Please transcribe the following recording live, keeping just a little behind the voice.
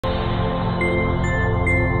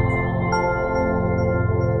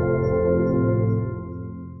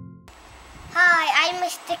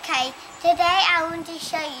Mr. K. Today I want to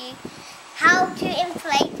show you how to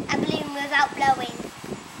inflate a balloon without blowing.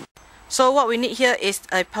 So what we need here is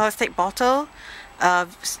a plastic bottle,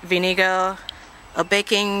 vinegar, a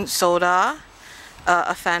baking soda,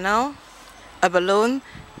 a funnel, a balloon,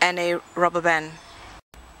 and a rubber band.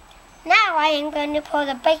 Now I am going to pour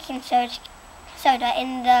the baking soda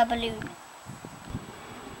in the balloon.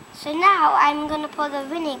 So now I'm going to pour the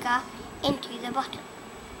vinegar into the bottle.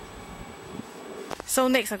 So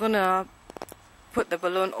next I'm going to put the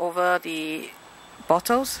balloon over the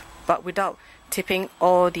bottles, but without tipping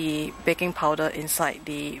all the baking powder inside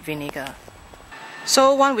the vinegar.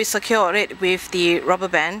 So once we secure it with the rubber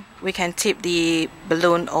band, we can tip the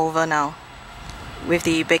balloon over now with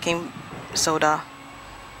the baking soda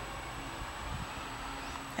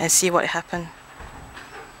and see what happened.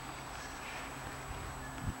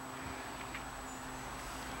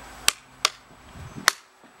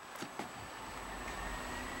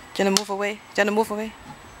 Do you want to move away? Do you want to move away?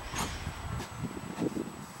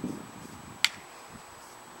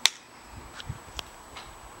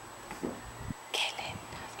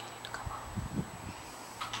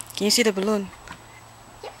 Can you see the balloon?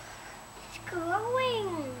 Yep. It's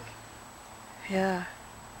growing. Yeah.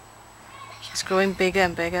 It's growing bigger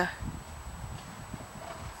and bigger.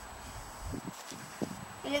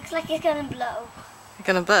 It looks like it's gonna blow. It's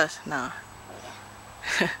gonna burst? No.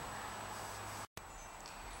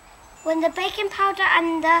 When the baking powder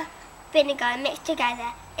and the vinegar mix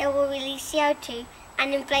together, it will release CO2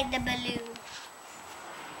 and inflate the balloon.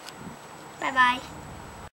 Bye bye.